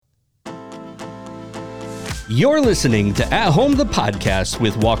You're listening to At Home, the podcast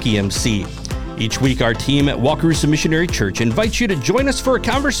with Walkie MC. Each week, our team at Wakarusa Missionary Church invites you to join us for a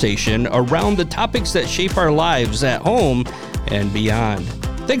conversation around the topics that shape our lives at home and beyond.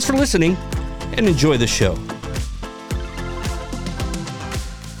 Thanks for listening and enjoy the show.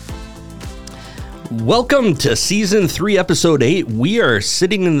 Welcome to Season 3, Episode 8. We are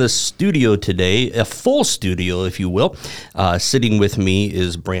sitting in the studio today, a full studio, if you will. Sitting with me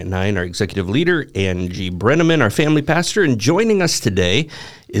is Brant Nine, our executive leader, Angie Brenneman, our family pastor, and joining us today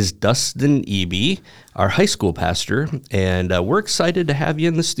is Dustin Eby, our high school pastor, and we're excited to have you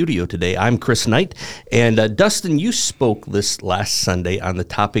in the studio today. I'm Chris Knight, and Dustin, you spoke this last Sunday on the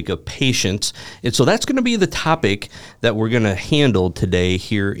topic of patience, and so that's going to be the topic that we're going to handle today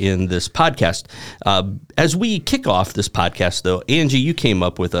here in this podcast. As we kick off this podcast, though, Angie, you came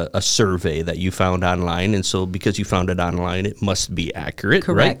up with a survey that you found online, and so because you found it online, it must be accurate,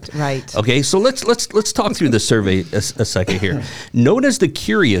 Correct, right? Okay, so let's talk through the survey a second here. Known as the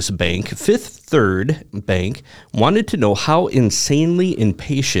Curious Bank, Fifth Third Bank wanted to know how insanely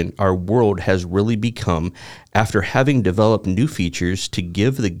impatient our world has really become after having developed new features to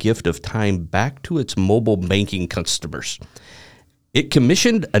give the gift of time back to its mobile banking customers. It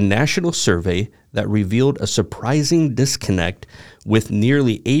commissioned a national survey that revealed a surprising disconnect, with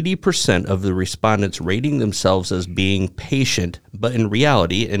nearly 80% of the respondents rating themselves as being patient, but in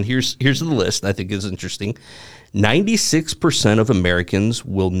reality, and here's the list I think is interesting, 96% of Americans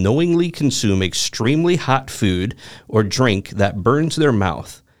will knowingly consume extremely hot food or drink that burns their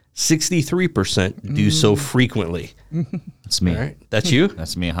mouth. 63% do so frequently. That's me. All right. That's you?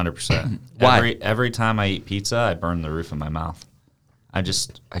 That's me 100%. Why? Every time I eat pizza, I burn the roof of my mouth. I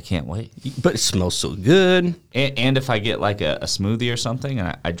can't wait. But it smells so good. And if I get like a smoothie or something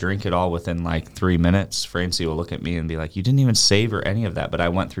and I drink it all within like 3 minutes, Francie will look at me and be like, you didn't even savor any of that, but I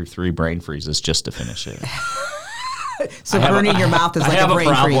went through 3 brain freezes just to finish it. So burning your mouth is like a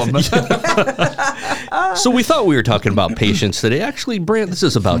brain freeze. So we thought we were talking about patience today. Actually, Brant, this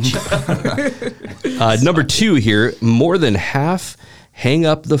is about you. Number 2 here, more than half hang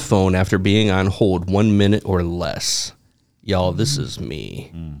up the phone after being on hold 1 minute or less. Y'all, this is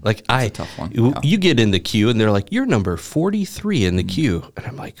me. Like That's a tough one. You get in the queue and they're like, you're number 43 in the queue. And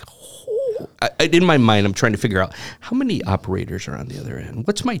I'm like, in my mind, I'm trying to figure out how many operators are on the other end.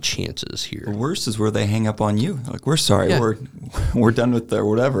 What's my chances here? The worst is where they hang up on you. Like, we're sorry, Yeah. we're done with the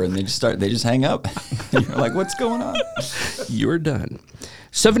whatever, and they just hang up. You're like, what's going on? You're done.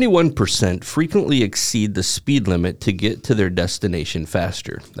 71% frequently exceed the speed limit to get to their destination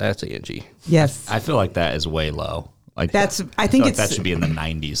faster. That's Angie. Yes, I feel like that is way low. Like I feel think like it's that should be in the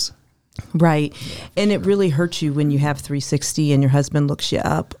 90s. right, and it really hurts you when you have 360 and your husband looks you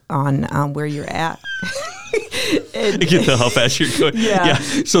up on where you're at. You get to how fast you're going. Yeah.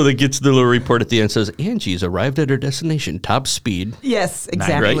 So that gets the little report at the end says, Angie's arrived at her destination, top speed. Yes,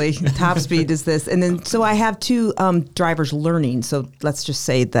 exactly. Right? Top speed is this, and then so I have 2 drivers learning. So let's just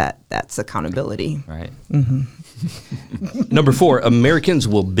say that's accountability. Right. Number 4, Americans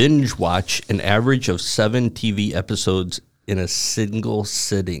will binge watch an average of 7 TV episodes in a single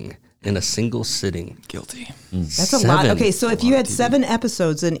sitting. Guilty. That's a lot. Okay, so if you had 7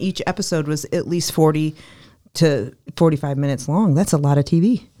 episodes and each episode was at least 40 to 45 minutes long, that's a lot of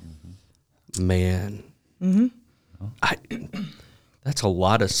TV. Man. That's a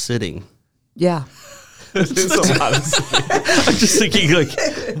lot of sitting. Yeah. It's a lot of I'm just thinking like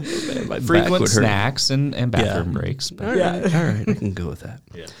man, my back frequent would hurt. snacks and bathroom breaks. But All right, I can go with that.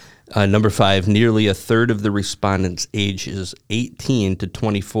 Yeah. Number 5, nearly a third of the respondents ages 18 to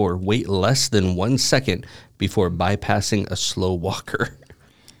 24 wait less than 1 second before bypassing a slow walker.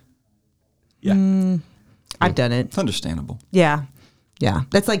 Yeah. I've done it. It's understandable. Yeah.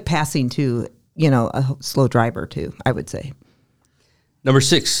 That's like passing to, a slow driver too, I would say. Number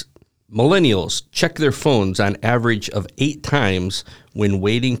 6, millennials check their phones on average of 8 times when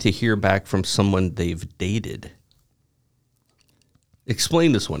waiting to hear back from someone they've dated.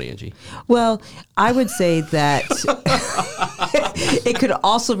 Explain this one, Angie. Well, I would say that it could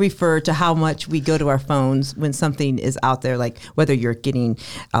also refer to how much we go to our phones when something is out there, like whether you're getting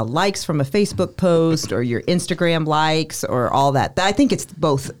likes from a Facebook post or your Instagram likes or all that. I think it's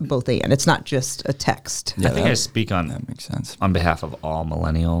both and. It's not just a text. I think I speak on That makes sense. on behalf of all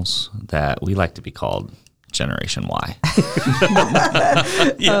millennials that we like to be called Generation Y.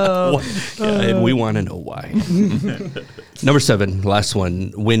 And we want to know why. Number 7, last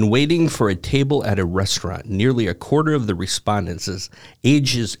one. When waiting for a table at a restaurant, nearly a quarter of the respondents is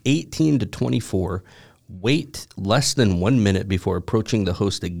ages 18 to 24 wait less than 1 minute before approaching the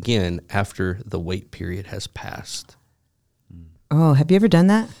host again after the wait period has passed. Oh, have you ever done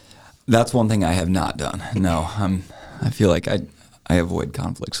that? That's one thing I have not done. No, I feel like I avoid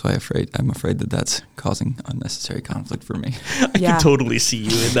conflict, so I'm afraid that that's causing unnecessary conflict for me. I can totally see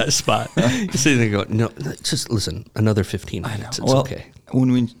you in that spot. You're sitting there going, no, just listen, another 15 minutes. It's okay.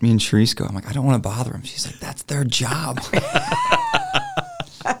 When me and Sharice go, I'm like, I don't want to bother them. She's like, that's their job.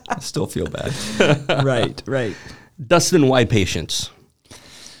 I still feel bad. Right. Dustin, why patience?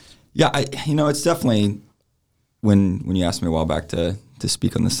 Yeah, it's definitely, when you asked me a while back to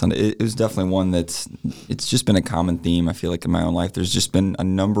speak on this Sunday, it was definitely one it's just been a common theme. I feel like in my own life, there's just been a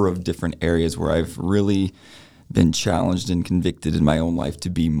number of different areas where I've really been challenged and convicted in my own life to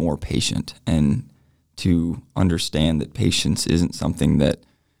be more patient and to understand that patience isn't something that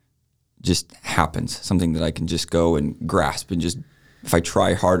just happens, something that I can just go and grasp and just, if I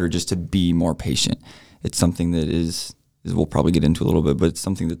try harder just to be more patient. It's something that is we'll probably get into a little bit, but it's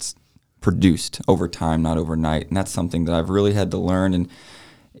something that's produced over time, not overnight. And that's something that I've really had to learn, and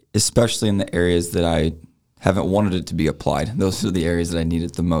especially in the areas that I haven't wanted it to be applied. Those are the areas that I need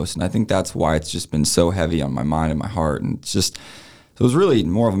it the most. And I think that's why it's just been so heavy on my mind and my heart. And it's just, so it was really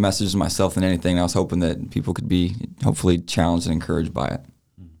more of a message to myself than anything. I was hoping that people could be hopefully challenged and encouraged by it.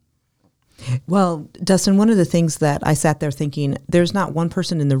 Well, Dustin, one of the things that I sat there thinking, there's not one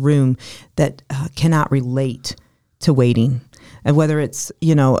person in the room that cannot relate to waiting. And whether it's,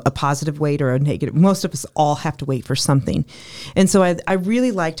 a positive wait or a negative, most of us all have to wait for something. And so I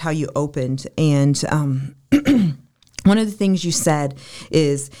really liked how you opened. And one of the things you said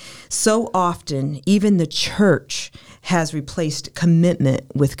is, so often, even the church has replaced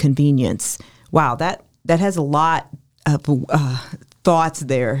commitment with convenience. Wow, that has a lot of thoughts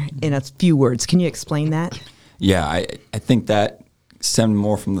there in a few words. Can you explain that? Yeah, I think that stemmed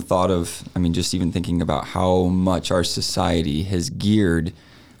more from the thought of, just even thinking about how much our society has geared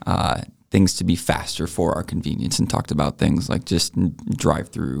things to be faster for our convenience, and talked about things like just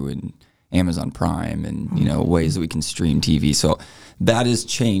drive-through and Amazon Prime and, ways that we can stream TV. So that has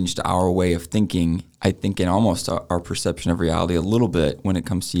changed our way of thinking, I think, and almost our perception of reality a little bit when it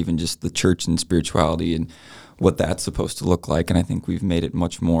comes to even just the church and spirituality and what that's supposed to look like. And I think we've made it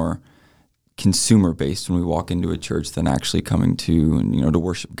much more consumer-based when we walk into a church than actually coming to and to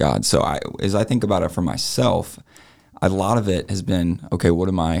worship God. So as I think about it for myself, a lot of it has been, okay, what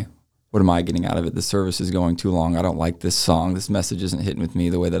am I getting out of it? The service is going too long. I don't like this song. This message isn't hitting with me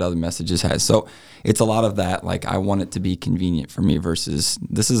the way that other messages has. So it's a lot of that, like, I want it to be convenient for me versus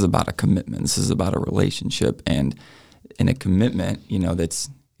this is about a commitment. This is about a relationship, and in a commitment,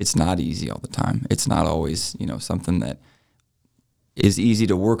 it's not easy all the time. It's not always, something that is easy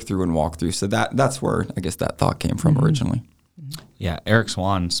to work through and walk through. So that's where I guess that thought came from originally. Yeah, Eric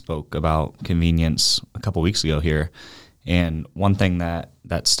Swan spoke about convenience a couple weeks ago here, and one thing that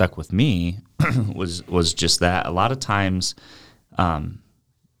stuck with me was just that a lot of times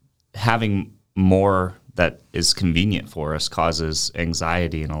having more that is convenient for us causes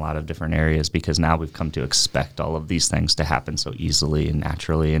anxiety in a lot of different areas, because now we've come to expect all of these things to happen so easily and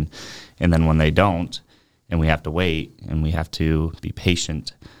naturally, and then when they don't, and we have to wait and we have to be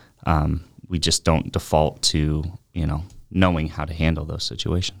patient, we just don't default to, knowing how to handle those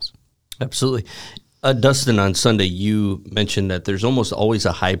situations. Absolutely. Dustin, on Sunday, you mentioned that there's almost always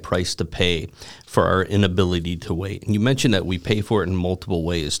a high price to pay for our inability to wait. And you mentioned that we pay for it in multiple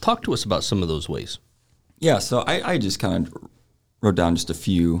ways. Talk to us about some of those ways. Yeah, so I just kind of wrote down just a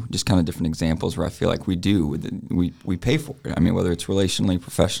few, just kind of different examples where I feel like we pay for it. Whether it's relationally,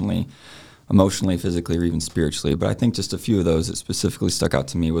 professionally, emotionally, physically, or even spiritually. But I think just a few of those that specifically stuck out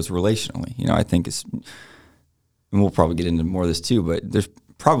to me was relationally. I think and we'll probably get into more of this too, but there's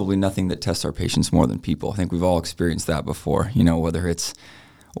probably nothing that tests our patience more than people. I think we've all experienced that before, whether it's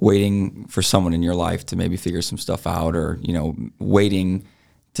waiting for someone in your life to maybe figure some stuff out, or, waiting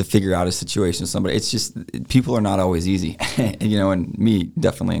to figure out a situation with somebody. It's just, people are not always easy, and me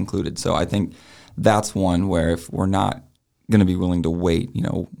definitely included. So I think that's one where if we're not going to be willing to wait,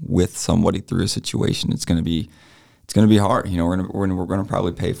 with somebody through a situation, it's going to be hard. We're going to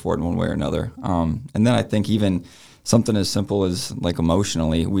probably pay for it in one way or another. And then I think even something as simple as like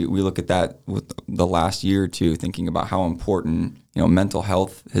emotionally, we look at that with the last year or two, thinking about how important, mental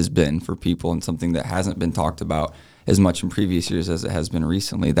health has been for people, and something that hasn't been talked about as much in previous years as it has been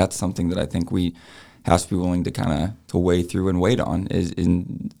recently. That's something that I think we have to be willing to kind of to wade through and wait on, is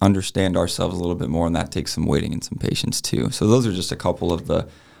and understand ourselves a little bit more, and that takes some waiting and some patience too. So those are just a couple of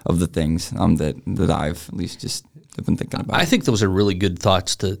the things that I've at least just have been thinking about. I think those are really good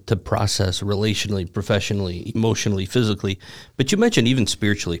thoughts to process relationally, professionally, emotionally, physically. But you mentioned even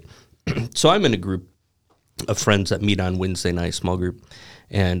spiritually. So I'm in a group of friends that meet on Wednesday night, small group.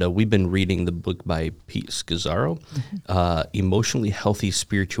 And we've been reading the book by Pete Scazzaro, Emotionally Healthy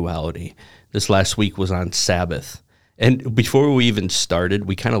Spirituality. This last week was on Sabbath. And before we even started,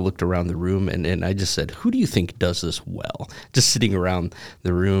 we kind of looked around the room, and I just said, who do you think does this well? Just sitting around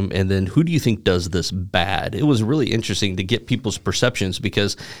the room. And then who do you think does this bad? It was really interesting to get people's perceptions,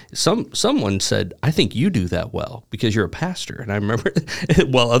 because someone said, I think you do that well because you're a pastor. And I remember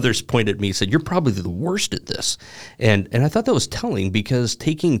while others pointed at me and said, you're probably the worst at this. And I thought that was telling, because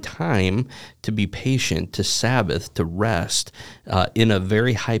taking time to be patient, to Sabbath, to rest in a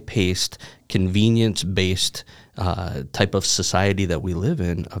very high-paced, convenience-based type of society that we live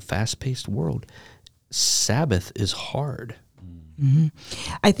in, a fast-paced world, Sabbath is hard. Mm-hmm.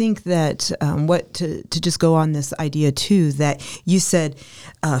 I think that to just go on this idea too, that you said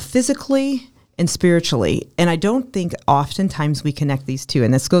physically and spiritually, and I don't think oftentimes we connect these two,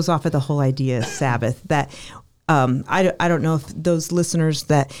 and this goes off of the whole idea of Sabbath, that I don't know if those listeners,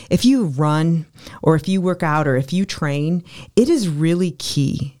 that if you run or if you work out or if you train, it is really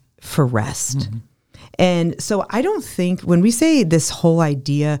key for rest. Mm-hmm. And so I don't think when we say this whole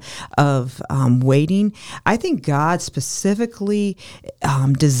idea of waiting, I think God specifically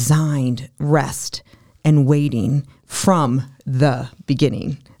designed rest and waiting from the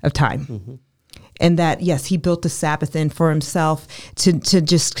beginning of time. Mm-hmm. And that, yes, he built the Sabbath in for himself to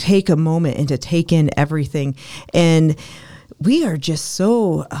just take a moment and to take in everything. And we are just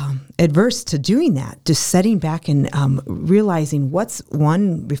so adverse to doing that, just setting back and realizing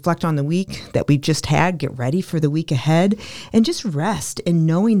reflect on the week that we've just had, get ready for the week ahead, and just rest and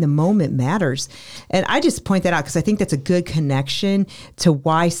knowing the moment matters. And I just point that out because I think that's a good connection to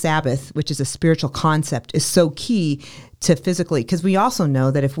why Sabbath, which is a spiritual concept, is so key to physically, because we also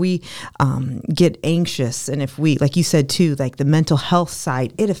know that if we get anxious, and if we, like you said too, like the mental health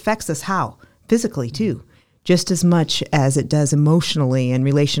side, it affects us how? Physically too, just as much as it does emotionally and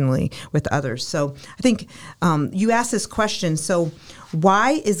relationally with others. So I think you asked this question, so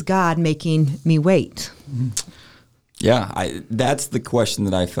why is God making me wait? Yeah, that's the question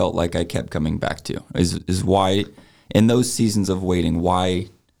that I felt like I kept coming back to, is why, in those seasons of waiting, why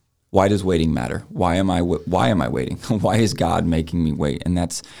does waiting matter? Why am I waiting? Why is God making me wait? And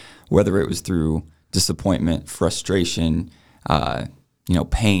that's whether it was through disappointment, frustration,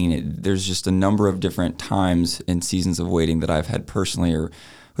 pain. There's just a number of different times in seasons of waiting that I've had personally, or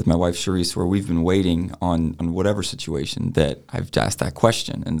with my wife Charisse, where we've been waiting on whatever situation that I've asked that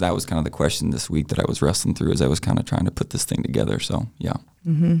question. And that was kind of the question this week that I was wrestling through as I was kind of trying to put this thing together. So, yeah.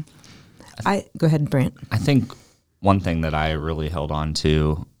 Mm-hmm. Go ahead, Brant. I think one thing that I really held on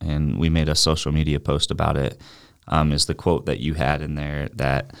to, and we made a social media post about it, is the quote that you had in there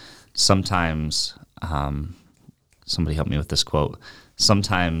that sometimes, somebody help me with this quote,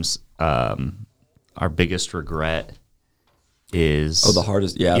 sometimes our biggest regret is... the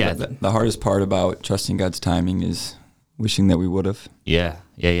hardest, the hardest part about trusting God's timing is wishing that we would have. Yeah.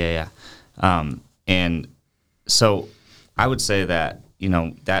 And so I would say that,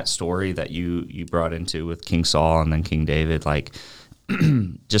 that story that you brought into with King Saul and then King David, like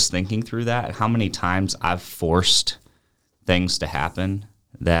just thinking through that, how many times I've forced things to happen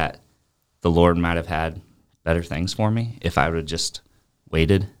that the Lord might have had better things for me if I would have just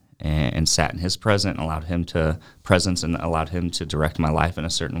waited and sat in his presence and allowed him to direct my life in a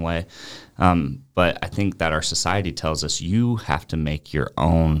certain way. But I think that our society tells us you have to make your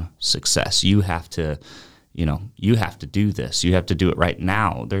own success. You have to do this. You have to do it right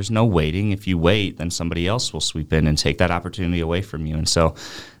now. There's no waiting. If you wait, then somebody else will sweep in and take that opportunity away from you. And so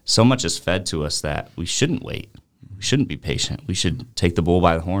much is fed to us that we shouldn't wait. We shouldn't be patient. We should take the bull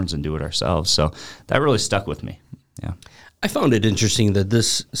by the horns and do it ourselves. So that really stuck with me. Yeah. I found it interesting that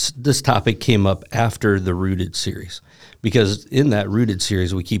this topic came up after the Rooted series, because in that Rooted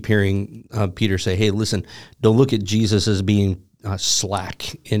series, we keep hearing Peter say, hey, listen, don't look at Jesus as being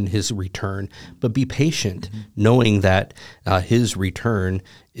slack in his return, but be patient, knowing that his return,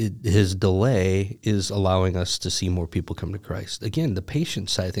 his delay is allowing us to see more people come to Christ. Again, the patient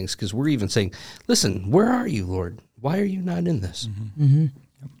side of things, because we're even saying, listen, where are you, Lord? Why are you not in this? Mm-hmm. Mm-hmm.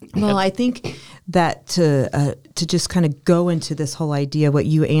 Well, I think that to just kind of go into this whole idea, what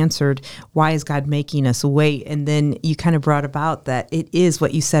you answered, why is God making us wait? And then you kind of brought about that it is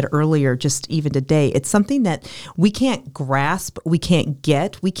what you said earlier, just even today. It's something that we can't grasp, we can't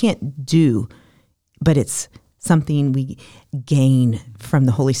get, we can't do, but it's something we gain from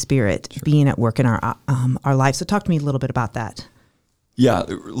the Holy Spirit being at work in our lives. So talk to me a little bit about that. Yeah,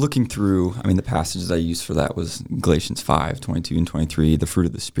 looking through, the passages I used for that was Galatians 5:22 and 23, the fruit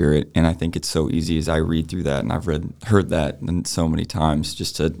of the Spirit. And I think it's so easy as I read through that, and I've heard that so many times,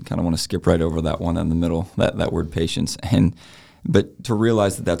 just to kind of want to skip right over that one in the middle, that word patience. But to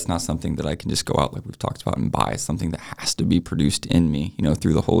realize that that's not something that I can just go out, like we've talked about, and buy. It's something that has to be produced in me,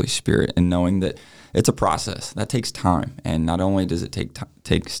 through the Holy Spirit, and knowing that it's a process that takes time. And not only does it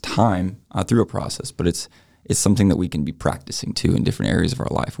takes time through a process, but it's something that we can be practicing too in different areas of our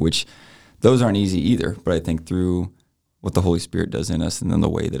life, which those aren't easy either. But I think through what the Holy Spirit does in us, and then the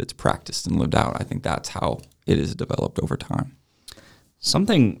way that it's practiced and lived out, I think that's how it is developed over time.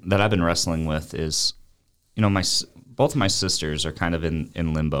 Something that I've been wrestling with is, both of my sisters are kind of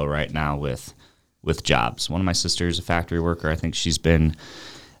in limbo right now with jobs. One of my sisters is a factory worker. I think she's been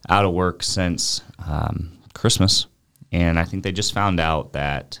out of work since Christmas, and I think they just found out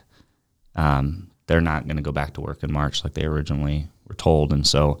that they're not going to go back to work in March like they originally were told. And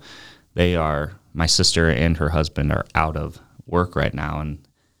so my sister and her husband are out of work right now,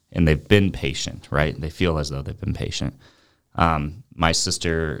 and they've been patient, right? They feel as though they've been patient. My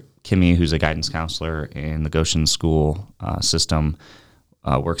sister, Kimmy, who's a guidance counselor in the Goshen school system,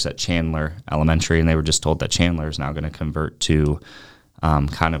 works at Chandler Elementary, and they were just told that Chandler is now going to convert to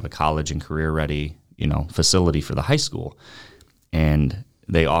kind of a college and career-ready, facility for the high school. And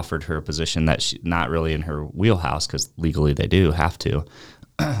they offered her a position that she, not really in her wheelhouse, because legally they do have to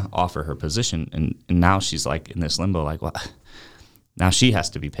offer her position. And now she's like in this limbo, like, well, now she has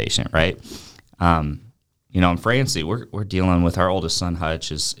to be patient, right? In Francie, we're dealing with our oldest son,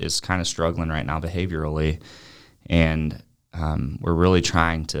 Hutch, is kind of struggling right now behaviorally. And we're really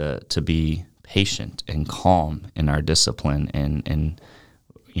trying to be patient and calm in our discipline and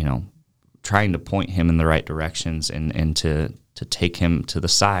trying to point him in the right directions and to take him to the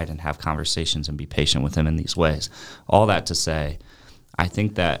side and have conversations and be patient with him in these ways. All that to say, I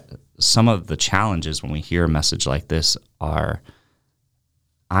think that some of the challenges when we hear a message like this are,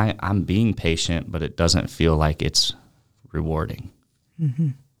 I'm being patient, but it doesn't feel like it's rewarding. Mm-hmm.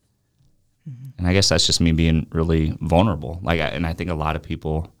 Mm-hmm. And I guess that's just me being really vulnerable. And I think a lot of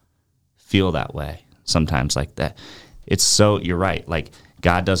people feel that way sometimes, like that. It's so, you're right. Like,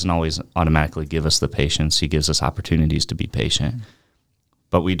 God doesn't always automatically give us the patience. He gives us opportunities to be patient. Mm-hmm.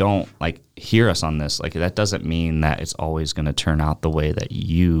 But we don't hear us on this. That doesn't mean that it's always going to turn out the way that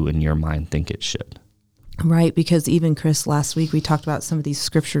you in your mind think it should. Right, because even, Chris, last week we talked about some of these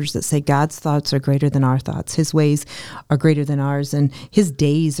scriptures that say God's thoughts are greater than our thoughts. His ways are greater than ours, and his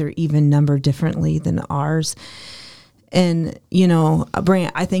days are even numbered differently than ours. And,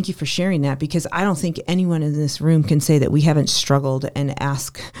 Brant, I thank you for sharing that, because I don't think anyone in this room can say that we haven't struggled and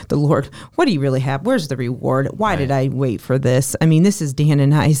asked the Lord, what do you really have? Where's the reward? Why did I wait for this? This is Dan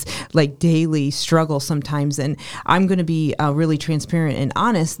and I's daily struggle sometimes. And I'm going to be really transparent and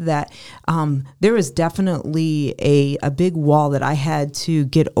honest that there was definitely a big wall that I had to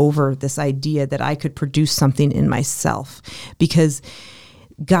get over, this idea that I could produce something in myself, because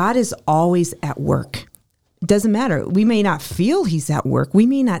God is always at work. It doesn't matter. We may not feel he's at work. We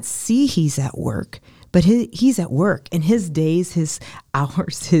may not see he's at work, but he's at work, and his days, his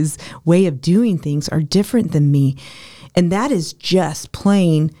hours, his way of doing things are different than me. And that is just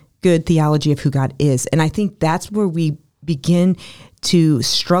plain good theology of who God is. And I think that's where we begin to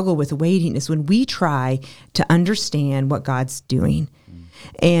struggle with waiting, is when we try to understand what God's doing.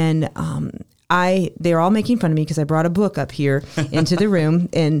 And they're all making fun of me because I brought a book up here into the room,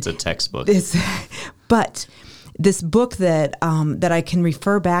 and it's a textbook. But this book that I can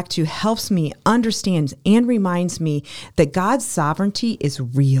refer back to helps me understand and reminds me that God's sovereignty is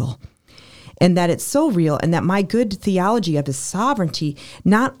real, and that it's so real, and that my good theology of his sovereignty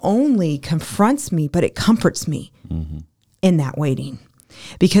not only confronts me, but it comforts me in that waiting.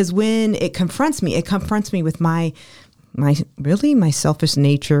 Because when it confronts me with my selfish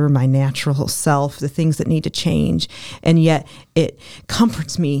nature, my natural self, the things that need to change. And yet it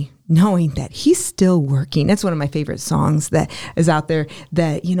comforts me knowing that he's still working. That's one of my favorite songs that is out there,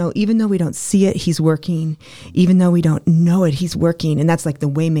 that, even though we don't see it, he's working. Even though we don't know it, he's working. And that's like the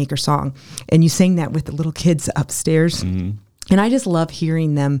Waymaker song. And you sing that with the little kids upstairs. Mm-hmm. And I just love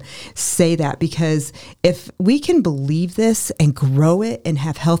hearing them say that, because if we can believe this and grow it and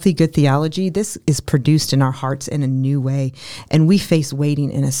have healthy, good theology, this is produced in our hearts in a new way. And we face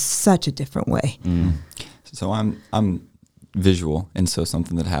waiting in such a different way. Mm. So I'm visual. And so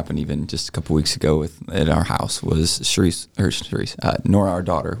something that happened even just a couple weeks ago at our house was Nora, our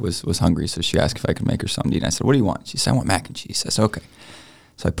daughter, was hungry. So she asked if I could make her something to eat. And I said, what do you want? She said, I want mac and cheese. I said, okay.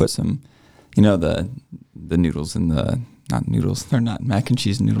 So I put some, the noodles in the not noodles. They're not mac and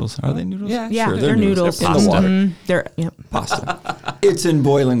cheese noodles. Are they noodles? Yeah, sure, they're noodles. They're in the water. They're Pasta. It's in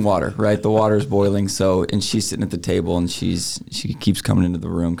boiling water, right? The water's boiling. So, and she's sitting at the table, and she keeps coming into the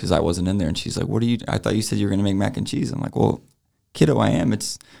room because I wasn't in there, and she's like, I thought you said you were going to make mac and cheese. I'm like, well, kiddo, I am.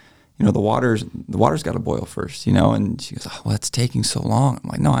 It's, the water's got to boil first, and she goes, oh, well, it's taking so long. I'm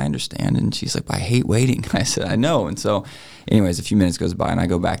like, no, I understand. And she's like, I hate waiting. I said, I know. And so anyways, a few minutes goes by and I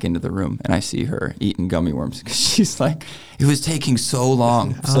go back into the room and I see her eating gummy worms because she's like, it was taking so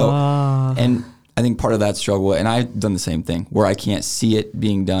long. So, and I think part of that struggle, and I've done the same thing where I can't see it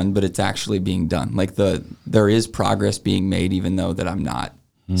being done, but it's actually being done. Like there is progress being made, even though that I'm not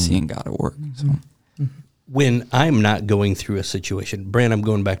seeing God at work. So. When I'm not going through a situation, Brand, I'm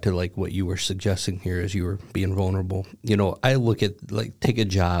going back to like what you were suggesting here as you were being vulnerable. I look at like take a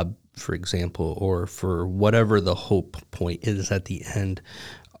job, for example, or for whatever the hope point is at the end.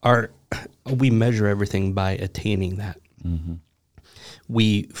 We measure everything by attaining that. Mm-hmm.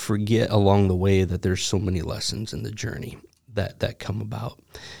 We forget along the way that there's so many lessons in the journey that come about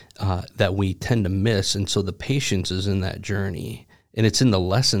that we tend to miss. And so the patience is in that journey. And it's in the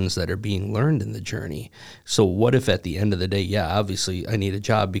lessons that are being learned in the journey. So what if at the end of the day, obviously I need a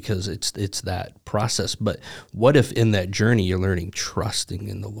job because it's that process. But what if in that journey you're learning trusting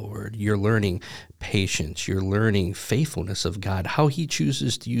in the Lord, you're learning patience, you're learning faithfulness of God, how he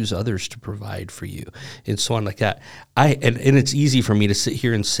chooses to use others to provide for you, and so on like that. And it's easy for me to sit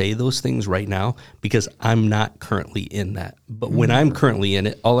here and say those things right now because I'm not currently in that. But when I'm currently in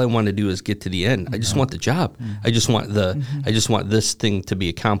it, all I want to do is get to the end. I just want the job. I just want this thing to be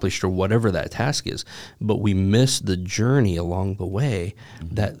accomplished or whatever that task is. But we miss the journey along the way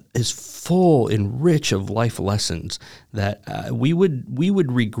that is full and rich of life lessons that we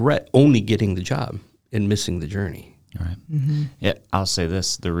would regret only getting the job and missing the journey. All right. Mm-hmm. Yeah, I'll say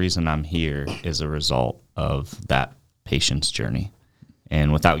this. The reason I'm here is a result of that patience journey.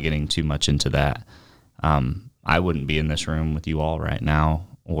 And without getting too much into that, I wouldn't be in this room with you all right now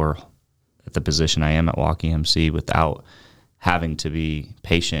or at the position I am at Walking MC without having to be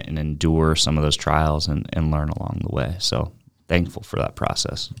patient and endure some of those trials and learn along the way. So thankful for that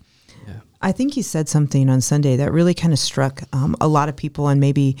process. Yeah. I think you said something on Sunday that really kind of struck a lot of people and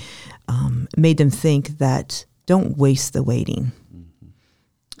maybe made them think that don't waste the waiting. Mm-hmm.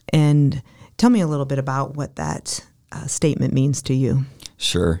 And tell me a little bit about what that statement means to you.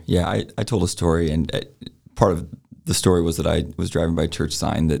 Sure. Yeah, I told a story, and part of the story was that I was driving by a church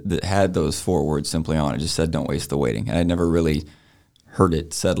sign that had those 4 words simply on it. It just said, don't waste the waiting. And I'd never really heard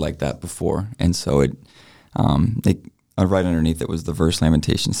it said like that before. And so right underneath it was the verse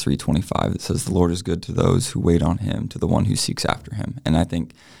Lamentations 3:25 that says, the Lord is good to those who wait on him, to the one who seeks after him. And I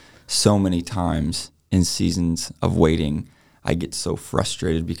think so many times in seasons of waiting, I get so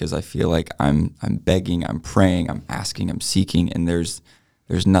frustrated because I feel like I'm begging, I'm praying, I'm asking, I'm seeking, and there's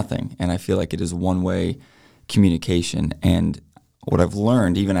nothing. And I feel like it is one-way communication. And what I've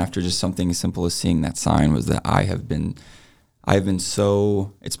learned, even after just something as simple as seeing that sign, was that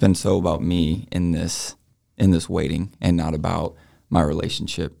it's been so about me in this waiting and not about my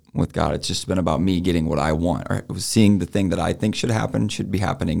relationship with God. It's just been about me getting what I want, or seeing the thing that I think should be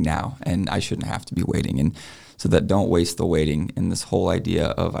happening now, and I shouldn't have to be waiting. And so that don't waste the waiting, and this whole idea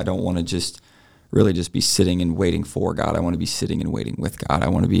of I don't want to just be sitting and waiting for God. I want to be sitting and waiting with God. I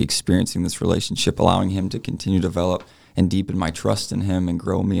want to be experiencing this relationship, allowing him to continue to develop and deepen my trust in him and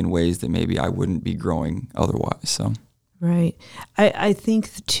grow me in ways that maybe I wouldn't be growing otherwise. So. Right. I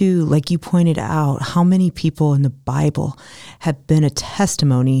think, too, like you pointed out, how many people in the Bible have been a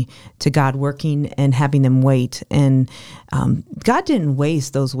testimony to God working and having them wait. And God didn't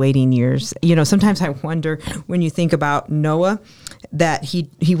waste those waiting years. Sometimes I wonder when you think about Noah, that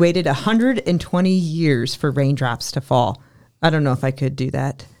he waited 120 years for raindrops to fall. I don't know if I could do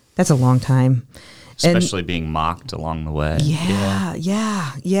that. That's a long time. Especially being mocked along the way.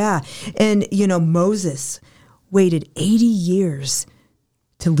 Yeah. And, Moses waited 80 years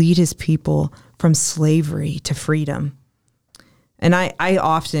to lead his people from slavery to freedom. And I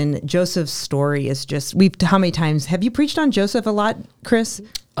often, Joseph's story is just, how many times, have you preached on Joseph a lot, Chris?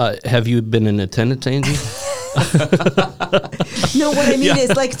 Have you been in attendance, Angie? No, what I mean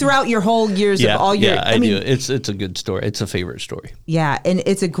is like throughout your whole years of all your... Yeah, I do. It's a good story. It's a favorite story. Yeah, and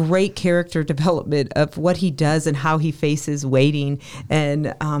it's a great character development of what he does and how he faces waiting.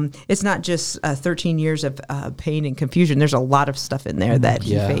 And it's not just 13 years of pain and confusion. There's a lot of stuff in there that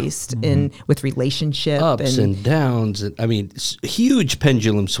he faced with relationship. Ups and downs. And, huge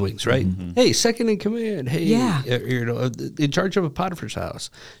pendulum swings, right? Mm-hmm. Hey, second in command. Hey, in charge of a Potiphar's house.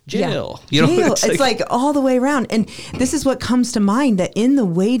 Jail. Yeah. Jail. It's like all the way around. And this is what comes to mind, that in the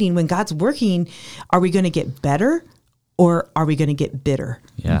waiting, when God's working, are we going to get better Or are we going to get bitter?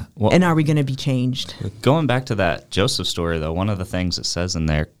 Yeah. Well, And are we going to be changed? going back to that Joseph story, though, one of the things it says in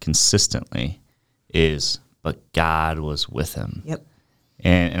there consistently is, but God was with him. Yep.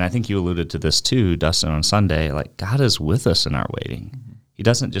 And I think you alluded to this too, Dustin, on Sunday. Like, God is with us in our waiting. He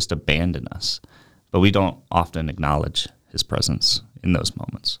doesn't just abandon us, but we don't often acknowledge his presence in those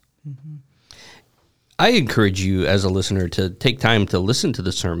moments. I encourage you as a listener to take time to listen to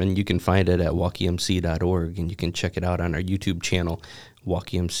the sermon. You can find it at walkemc.org, and you can check it out on our YouTube channel,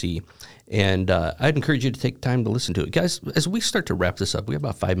 WalkEMC. And I'd encourage you to take time to listen to it. Guys, as we start to wrap this up, we have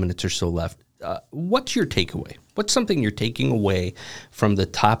about 5 minutes or so left. What's your takeaway? What's something you're taking away from the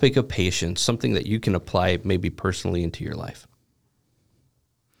topic of patience, something that you can apply maybe personally into your life?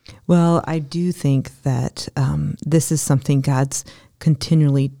 Well, I do think that this is something God's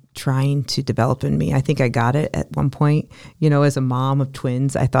continually trying to develop in me. I think I got it at one point, as a mom of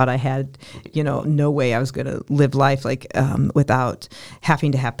twins. I thought I had, no way I was going to live life without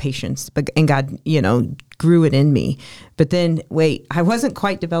having to have patience. And God, grew it in me. But then, wait, I wasn't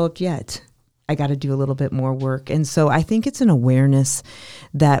quite developed yet. I got to do a little bit more work. And so I think it's an awareness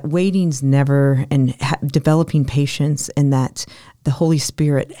that waiting's never, and developing patience, and that the Holy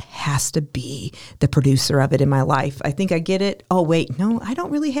Spirit has to be the producer of it in my life. I think I get it. Oh, wait, no, I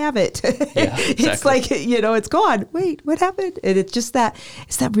don't really have it. Yeah, exactly. It's like, it's gone. Wait, what happened? And it's just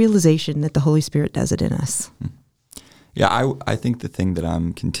it's that realization that the Holy Spirit does it in us. Yeah, I think the thing that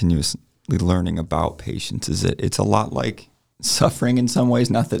I'm continuously learning about patience is that it's a lot like suffering in some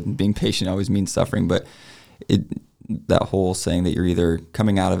ways. Not that being patient always means suffering, but that whole saying that you're either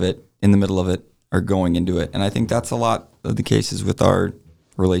coming out of it, in the middle of it, or going into it. And I think that's a lot of the cases with our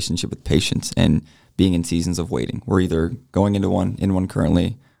relationship with patience and being in seasons of waiting. We're either going in one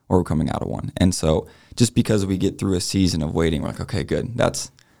currently, or we're coming out of one. And so just because we get through a season of waiting, we're like, okay, good,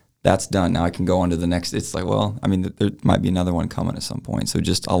 that's done. Now I can go on to the next. It's like, well, I mean, there might be another one coming at some point. So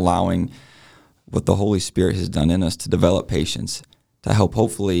just allowing what the Holy Spirit has done in us to develop patience, to help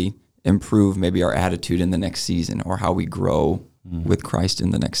hopefully improve maybe our attitude in the next season, or how we grow with Christ in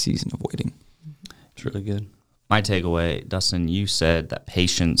the next season of waiting. It's really good. My takeaway, Dustin, you said that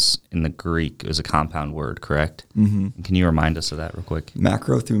patience in the Greek is a compound word, correct? Mm-hmm. Can you remind us of that real quick?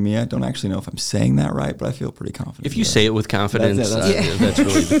 Macro through me. I don't actually know if I'm saying that right, but I feel pretty confident. If you say it with confidence, that's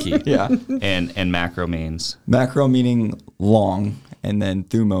really the key. Yeah. And macro means? Macro meaning long, and then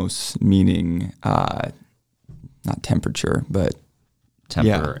thumos meaning not temperature, but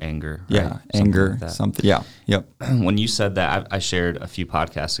temper, anger. Right? Yeah, Something anger, like that. something. Yeah, yep. When you said that, I shared a few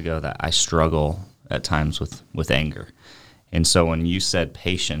podcasts ago that I struggle at times with anger. And so when you said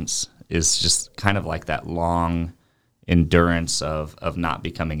patience is just kind of like that long endurance of not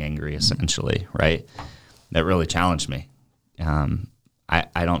becoming angry, essentially, right? That really challenged me.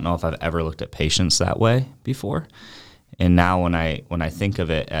 I don't know if I've ever looked at patience that way before. And now when I think of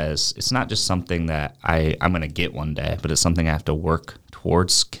it as, it's not just something that I'm going to get one day, but it's something I have to work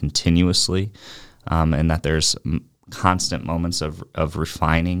towards continuously, and that there's constant moments of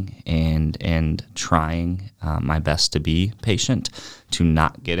refining and trying my best to be patient, to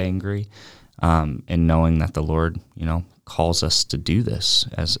not get angry, and knowing that the Lord, calls us to do this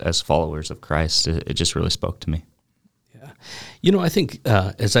as followers of Christ. It just really spoke to me. I think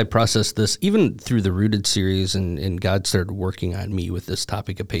as I processed this, even through the Rooted series, and God started working on me with this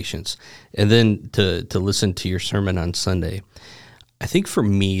topic of patience, and then to listen to your sermon on Sunday, I think for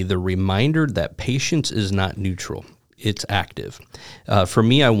me, the reminder that patience is not neutral. It's active. For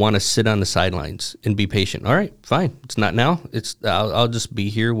me, I want to sit on the sidelines and be patient. All right, fine. It's not now. I'll just be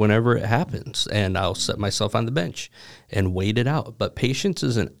here whenever it happens, and I'll set myself on the bench and wait it out. But patience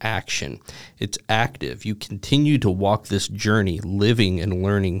is an action. It's active. You continue to walk this journey, living and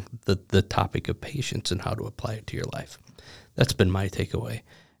learning the topic of patience and how to apply it to your life. That's been my takeaway.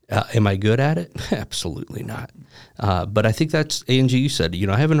 Am I good at it? Absolutely not. But I think that's, Angie, you said,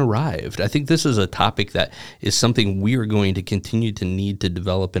 I haven't arrived. I think this is a topic that is something we are going to continue to need to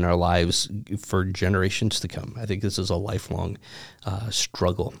develop in our lives for generations to come. I think this is a lifelong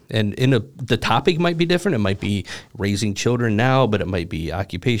struggle. And the topic might be different. It might be raising children now, but it might be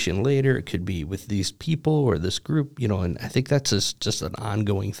occupation later. It could be with these people or this group, and I think that's just an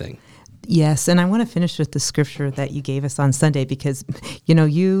ongoing thing. Yes, and I want to finish with the scripture that you gave us on Sunday, because,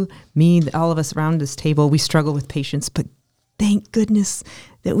 you, me, all of us around this table, we struggle with patience, but thank goodness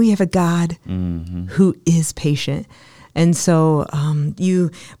that we have a God who is patient. And so you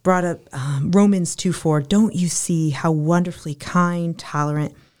brought up Romans 2:4. Don't you see how wonderfully kind,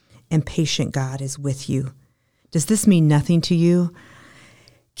 tolerant, and patient God is with you? Does this mean nothing to you?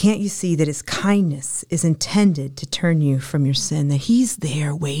 Can't you see that his kindness is intended to turn you from your sin, that he's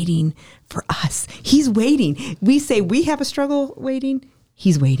there waiting for us? He's waiting. We say we have a struggle waiting.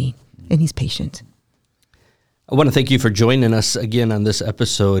 He's waiting, and he's patient. I want to thank you for joining us again on this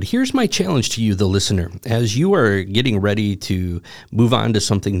episode. Here's my challenge to you, the listener. As you are getting ready to move on to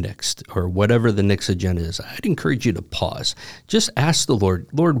something next, or whatever the next agenda is, I'd encourage you to pause. Just ask the Lord,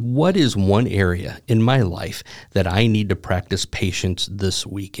 what is one area in my life that I need to practice patience this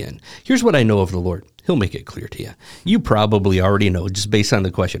weekend? Here's what I know of the Lord. He'll make it clear to you. You probably already know, just based on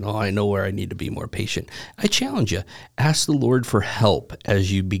the question, I know where I need to be more patient. I challenge you, ask the Lord for help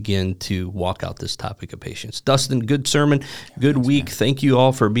as you begin to walk out this topic of patience. Dustin, good sermon, good week. Man. Thank you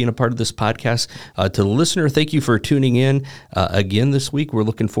all for being a part of this podcast. To the listener, thank you for tuning in again this week. We're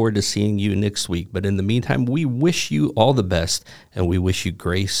looking forward to seeing you next week. But in the meantime, we wish you all the best, and we wish you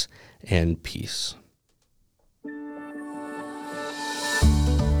grace and peace.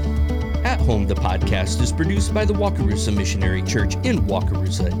 At Home, the podcast is produced by the Wakarusa Missionary Church in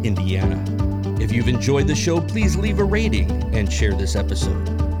Wakarusa, Indiana. If you've enjoyed the show, please leave a rating and share this episode.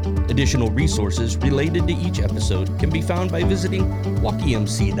 Additional resources related to each episode can be found by visiting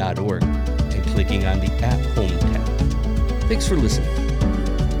walkemc.org and clicking on the At Home tab. Thanks for listening.